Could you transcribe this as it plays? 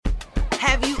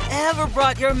Have you ever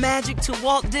brought your magic to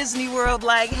Walt Disney World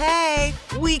like, hey,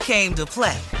 we came to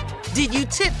play? Did you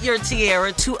tip your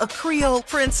tiara to a Creole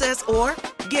princess or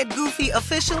get goofy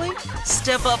officially?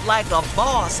 Step up like a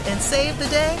boss and save the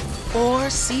day? Or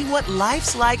see what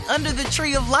life's like under the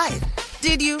tree of life?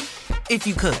 Did you? If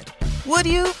you could. Would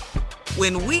you?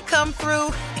 When we come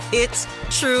through, it's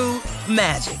true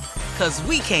magic. 'Cause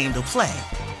we came to play.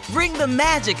 Bring the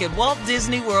magic at Walt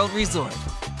Disney World Resort.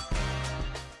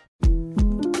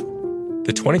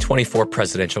 The 2024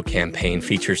 presidential campaign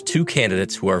features two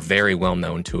candidates who are very well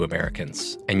known to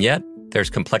Americans. And yet, there's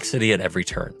complexity at every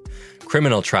turn.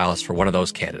 Criminal trials for one of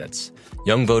those candidates.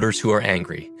 Young voters who are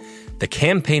angry. The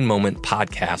Campaign Moment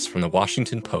podcast from the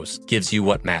Washington Post gives you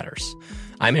what matters.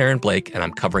 I'm Aaron Blake, and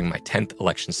I'm covering my 10th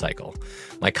election cycle.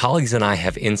 My colleagues and I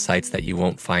have insights that you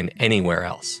won't find anywhere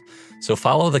else. So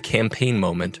follow the Campaign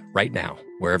Moment right now,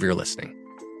 wherever you're listening.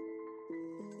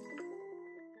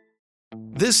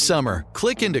 This summer,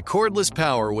 click into cordless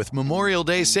power with Memorial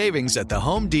Day savings at the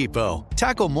Home Depot.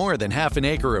 Tackle more than half an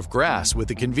acre of grass with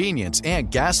the convenience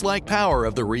and gas-like power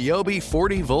of the Ryobi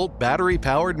 40-volt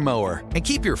battery-powered mower. And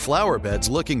keep your flower beds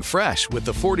looking fresh with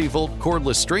the 40-volt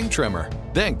cordless string trimmer.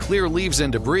 Then clear leaves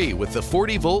and debris with the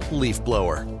 40-volt leaf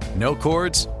blower. No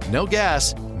cords, no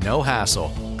gas, no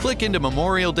hassle. Click into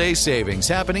Memorial Day savings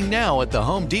happening now at the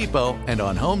Home Depot and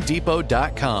on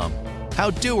HomeDepot.com.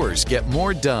 How doers get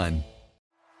more done.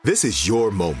 This is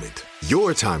your moment,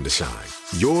 your time to shine,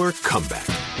 your comeback.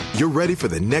 You're ready for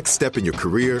the next step in your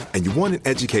career, and you want an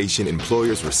education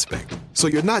employers respect. So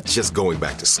you're not just going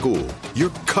back to school,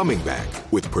 you're coming back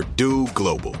with Purdue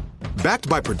Global. Backed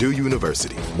by Purdue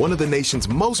University, one of the nation's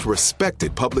most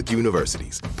respected public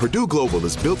universities, Purdue Global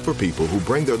is built for people who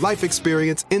bring their life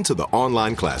experience into the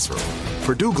online classroom.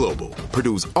 Purdue Global,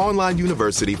 Purdue's online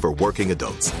university for working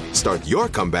adults. Start your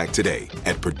comeback today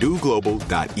at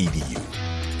purdueglobal.edu.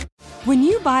 When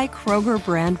you buy Kroger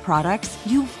brand products,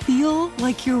 you feel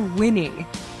like you're winning.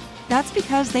 That's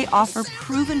because they offer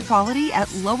proven quality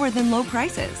at lower than low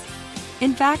prices.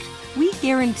 In fact, we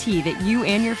guarantee that you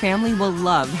and your family will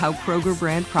love how Kroger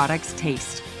brand products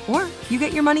taste, or you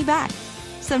get your money back.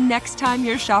 So next time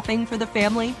you're shopping for the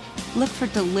family, look for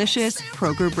delicious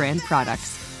Kroger brand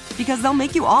products, because they'll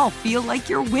make you all feel like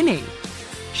you're winning.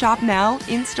 Shop now,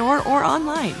 in-store, or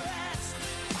online.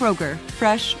 Kroger,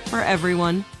 fresh for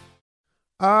everyone.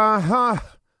 I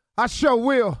sure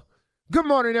will. Good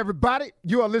morning, everybody.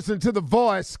 You are listening to The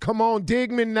Voice. Come on,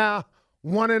 dig me now.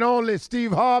 One and only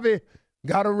Steve Harvey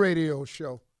got a radio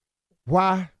show.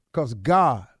 Why? Because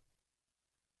God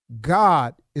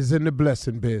is in the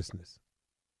blessing business.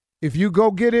 If you go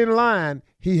get in line,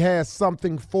 he has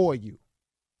something for you.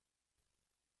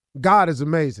 God is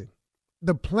amazing.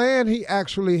 The plan he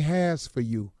actually has for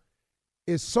you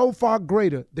is so far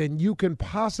greater than you can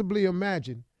possibly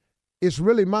imagine. It's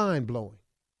really mind-blowing.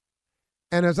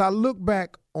 And as I look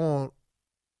back on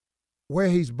where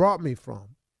he's brought me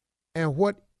from and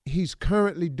what he's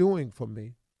currently doing for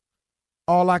me,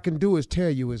 all I can do is tell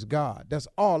you is God. That's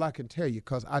all I can tell you,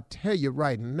 because I tell you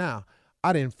right now,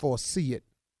 I didn't foresee it.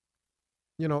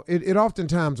 You know, it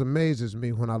oftentimes amazes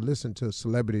me when I listen to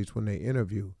celebrities when they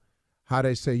interview, how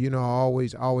they say, you know,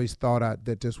 I always thought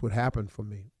that this would happen for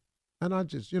me. And I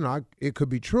just, it could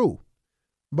be true.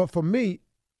 But for me,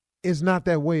 it's not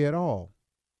that way at all.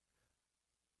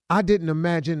 I didn't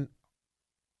imagine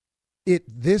it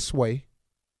this way.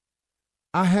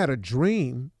 I had a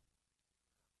dream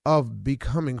of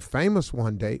becoming famous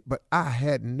one day, but I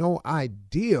had no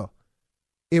idea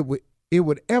it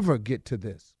would ever get to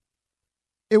this.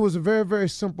 It was a very, very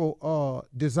simple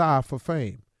desire for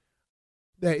fame.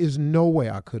 There is no way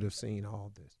I could have seen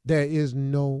all this. There is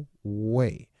no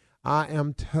way. I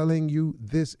am telling you,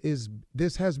 this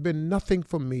has been nothing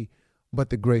for me but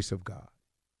the grace of God.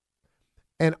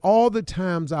 And all the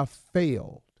times I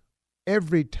failed,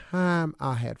 every time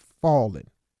I had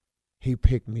fallen, he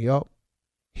picked me up,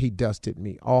 he dusted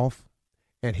me off,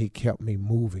 and he kept me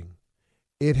moving.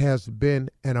 It has been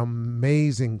an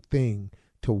amazing thing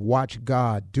to watch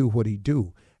God do what he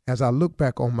do. As I look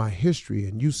back on my history,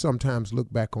 and you sometimes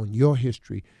look back on your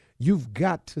history, you've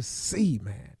got to see,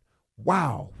 man,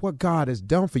 wow, what God has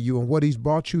done for you and what he's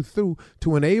brought you through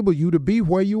to enable you to be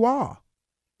where you are.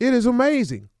 It is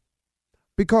amazing.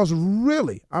 Because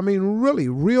really,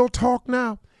 real talk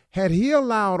now, had he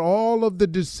allowed all of the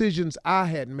decisions I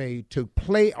had made to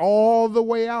play all the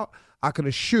way out, I can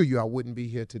assure you I wouldn't be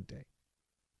here today.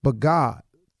 But God,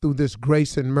 through this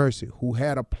grace and mercy, who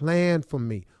had a plan for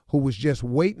me, who was just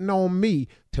waiting on me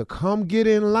to come get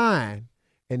in line,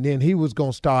 and then he was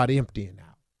going to start emptying out.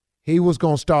 He was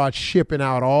going to start shipping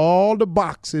out all the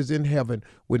boxes in heaven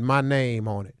with my name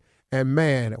on it. And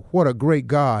man, what a great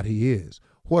God he is.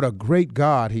 What a great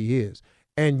God he is.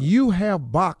 And you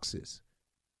have boxes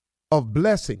of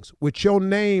blessings with your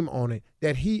name on it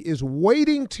that he is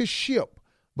waiting to ship,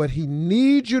 but he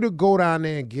needs you to go down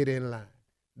there and get in line.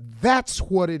 That's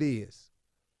what it is.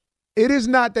 It is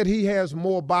not that he has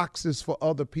more boxes for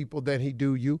other people than he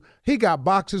do you. He got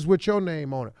boxes with your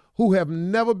name on it who have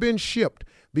never been shipped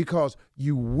because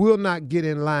you will not get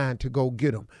in line to go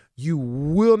get them. You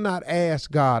will not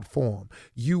ask God for them.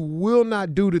 You will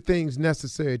not do the things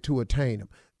necessary to attain them.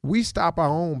 We stop our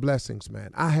own blessings,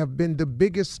 man. I have been the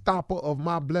biggest stopper of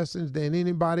my blessings than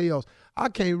anybody else. I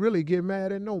can't really get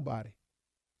mad at nobody.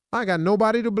 I got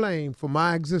nobody to blame for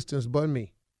my existence but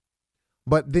me.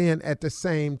 But then at the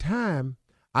same time,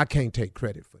 I can't take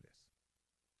credit for this.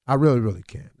 I really, really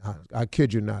can't. I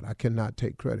kid you not. I cannot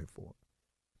take credit for it.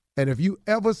 And if you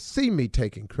ever see me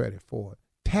taking credit for it,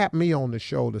 tap me on the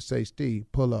shoulder, say, Steve,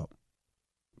 pull up.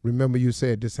 Remember you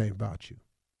said this ain't about you.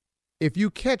 If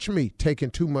you catch me taking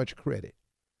too much credit,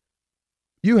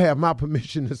 you have my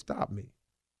permission to stop me.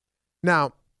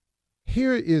 Now,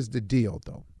 here is the deal,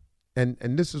 though, and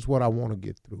this is what I want to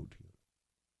get through to you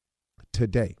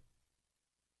today.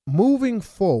 Moving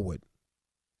forward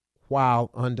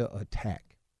while under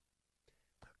attack,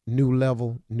 new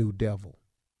level, new devil.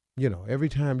 You know, every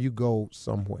time you go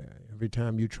somewhere, every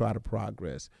time you try to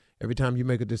progress, every time you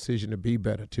make a decision to be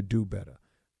better, to do better,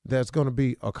 there's going to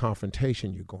be a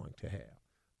confrontation you're going to have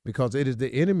because it is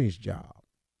the enemy's job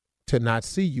to not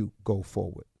see you go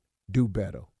forward, do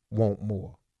better, want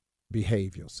more,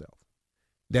 behave yourself.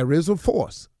 There is a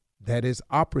force that is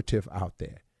operative out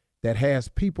there that has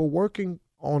people working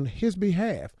on his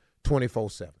behalf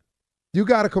 24/7. You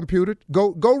got a computer,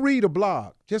 go read a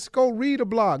blog. Just go read a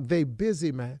blog. They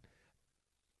busy, man.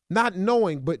 Not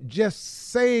knowing, but just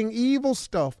saying evil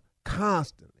stuff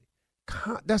constantly.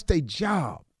 That's their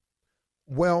job.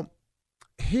 Well,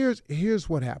 here's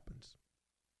what happens.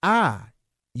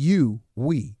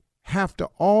 We have to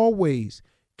always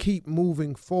keep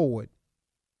moving forward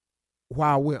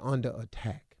while we're under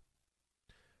attack.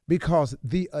 Because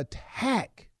the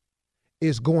attack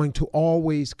is going to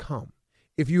always come.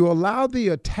 If you allow the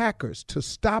attackers to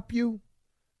stop you,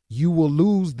 you will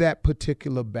lose that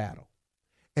particular battle.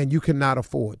 And you cannot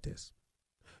afford this.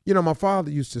 You know, my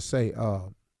father used to say,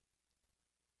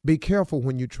 be careful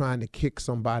when you're trying to kick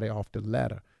somebody off the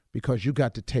ladder because you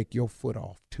got to take your foot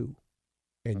off too,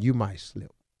 and you might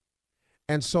slip.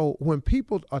 And so when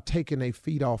people are taking their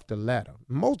feet off the ladder,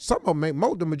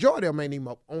 the majority of them ain't even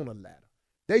up on a ladder.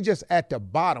 They just at the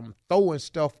bottom throwing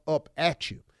stuff up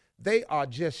at you. They are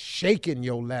just shaking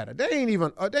your ladder. They ain't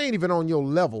even on your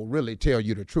level, really, tell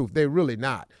you the truth. They really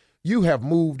not. You have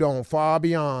moved on far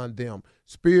beyond them,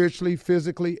 spiritually,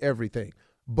 physically, everything.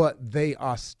 But they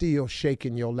are still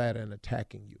shaking your ladder and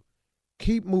attacking you.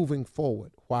 Keep moving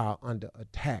forward while under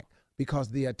attack because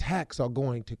the attacks are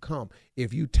going to come.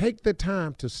 If you take the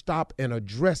time to stop and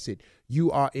address it, you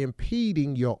are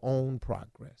impeding your own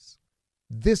progress.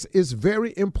 This is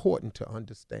very important to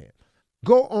understand.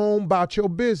 Go on about your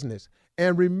business.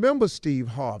 And remember Steve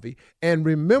Harvey, and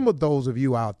remember those of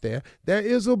you out there, there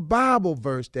is a Bible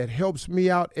verse that helps me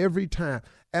out every time.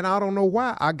 And I don't know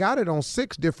why. I got it on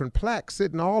 6 different plaques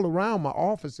sitting all around my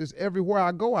offices. Everywhere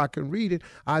I go, I can read it.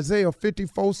 Isaiah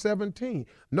 54:17.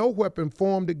 No weapon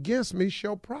formed against me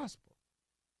shall prosper.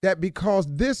 That because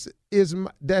this is,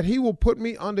 that he will put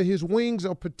me under his wings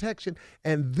of protection.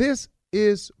 And this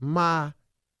is my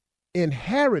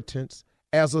inheritance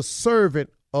as a servant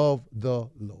of the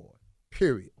Lord.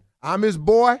 Period. I'm his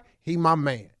boy. He my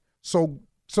man. So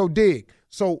dig.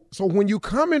 So when you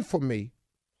coming for me,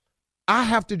 I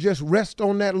have to just rest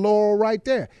on that laurel right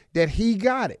there, that he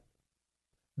got it,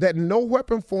 that no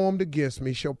weapon formed against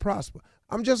me shall prosper.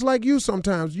 I'm just like you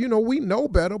sometimes. You know, we know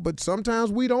better, but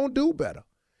sometimes we don't do better.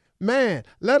 Man,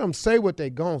 let them say what they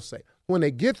gonna say. When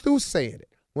they get through saying it,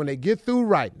 when they get through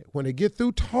writing it, when they get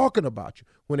through talking about you,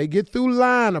 when they get through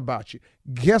lying about you,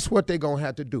 guess what they're going to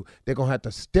have to do? They're going to have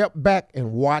to step back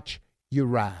and watch you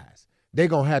rise. They're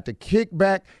going to have to kick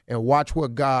back and watch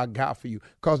what God got for you.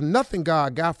 Because nothing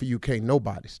God got for you can't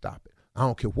nobody stop it. I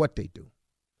don't care what they do.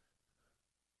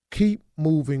 Keep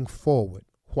moving forward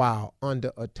while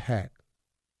under attack.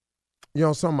 You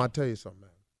know something? I'll tell you something, man.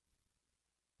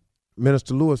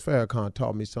 Minister Louis Farrakhan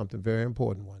taught me something very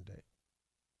important one day.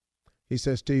 He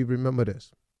said, Steve, remember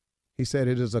this. He said,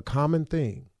 it is a common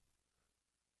thing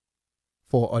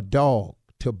for a dog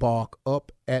to bark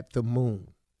up at the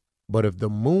moon. But if the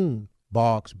moon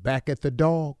barks back at the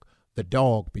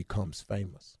dog becomes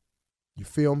famous. You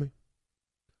feel me?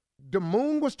 The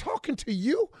moon was talking to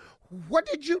you.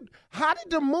 How did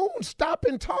the moon stop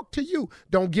and talk to you?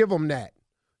 Don't give them that.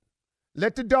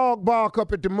 Let the dog bark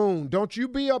up at the moon. Don't you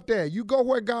be up there. You go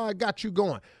where God got you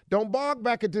going. Don't bark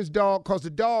back at this dog because the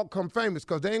dog come famous,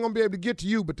 because they ain't going to be able to get to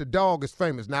you, but the dog is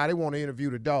famous. Now they want to interview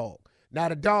the dog. Now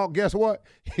the dog, guess what?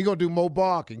 He going to do more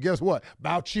barking. Guess what?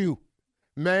 About you.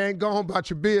 Man, go on about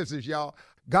your business, y'all.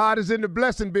 God is in the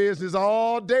blessing business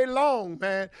all day long,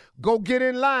 man. Go get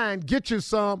in line. Get you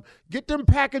some. Get them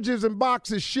packages and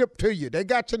boxes shipped to you. They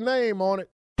got your name on it.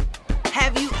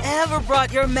 Have you ever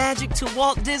brought your magic to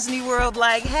Walt Disney World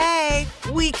like, hey,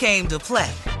 we came to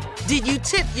play? Did you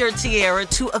tip your tiara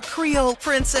to a Creole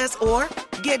princess or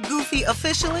get goofy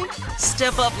officially?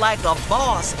 Step up like a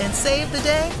boss and save the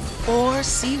day? Or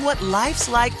see what life's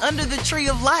like under the tree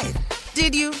of life?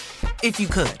 Did you? If you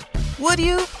could. Would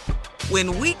you?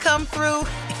 When we come through,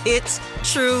 it's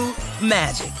true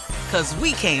magic. 'Cause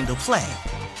we came to play.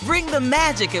 Bring the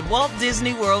magic at Walt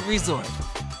Disney World Resort.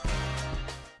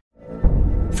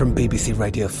 From BBC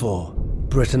Radio 4,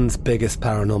 Britain's biggest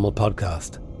paranormal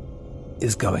podcast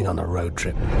is going on a road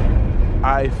trip.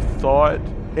 I thought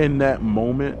in that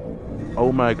moment,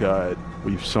 oh my God,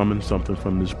 we've summoned something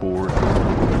from this board.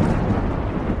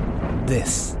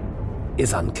 This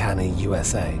is Uncanny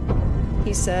USA.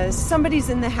 He says, somebody's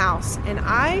in the house, and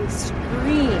I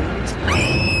screamed.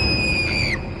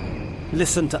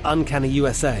 Listen to Uncanny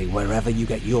USA wherever you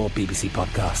get your BBC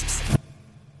podcasts,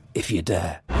 if you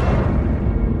dare.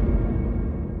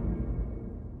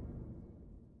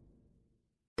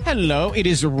 Hello, it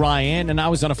is Ryan, and I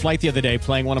was on a flight the other day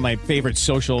playing one of my favorite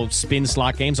social spin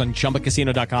slot games on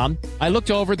ChumbaCasino.com. I looked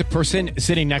over at the person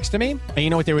sitting next to me, and you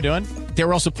know what they were doing? They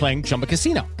were also playing Chumba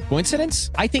Casino.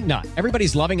 Coincidence? I think not.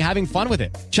 Everybody's loving having fun with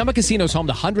it. Chumba Casino is home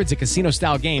to hundreds of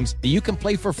casino-style games that you can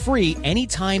play for free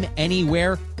anytime,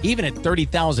 anywhere, even at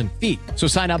 30,000 feet. So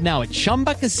sign up now at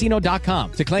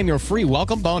ChumbaCasino.com to claim your free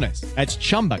welcome bonus. That's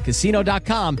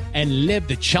ChumbaCasino.com and live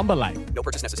the Chumba life. No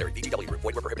purchase necessary. VGW. Void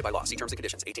where prohibited by law. See terms and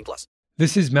conditions. 18+.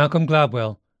 This is Malcolm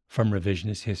Gladwell from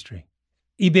Revisionist History.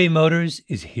 eBay Motors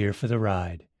is here for the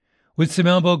ride. With some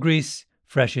elbow grease,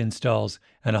 fresh installs,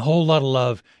 and a whole lot of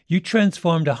love, you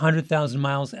transformed 100,000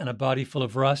 miles and a body full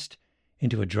of rust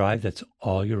into a drive that's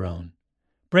all your own.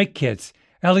 Brake kits,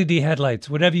 LED headlights,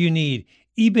 whatever you need,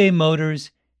 eBay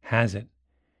Motors has it.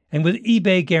 And with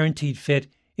eBay Guaranteed Fit,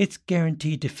 it's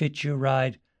guaranteed to fit your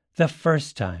ride the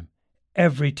first time,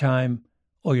 every time,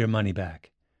 or your money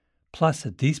back. Plus,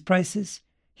 at these prices,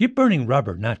 you're burning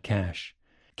rubber, not cash.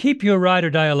 Keep your ride or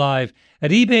die alive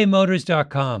at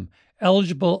ebaymotors.com.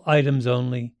 Eligible items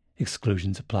only.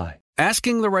 Exclusions apply.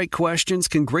 Asking the right questions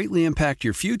can greatly impact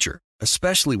your future,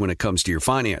 especially when it comes to your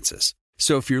finances.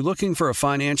 So if you're looking for a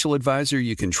financial advisor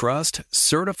you can trust,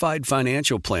 certified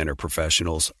financial planner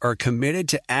professionals are committed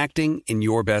to acting in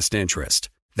your best interest.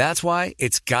 That's why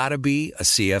it's got to be a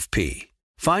CFP.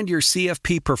 Find your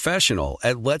CFP professional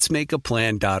at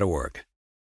letsmakeaplan.org.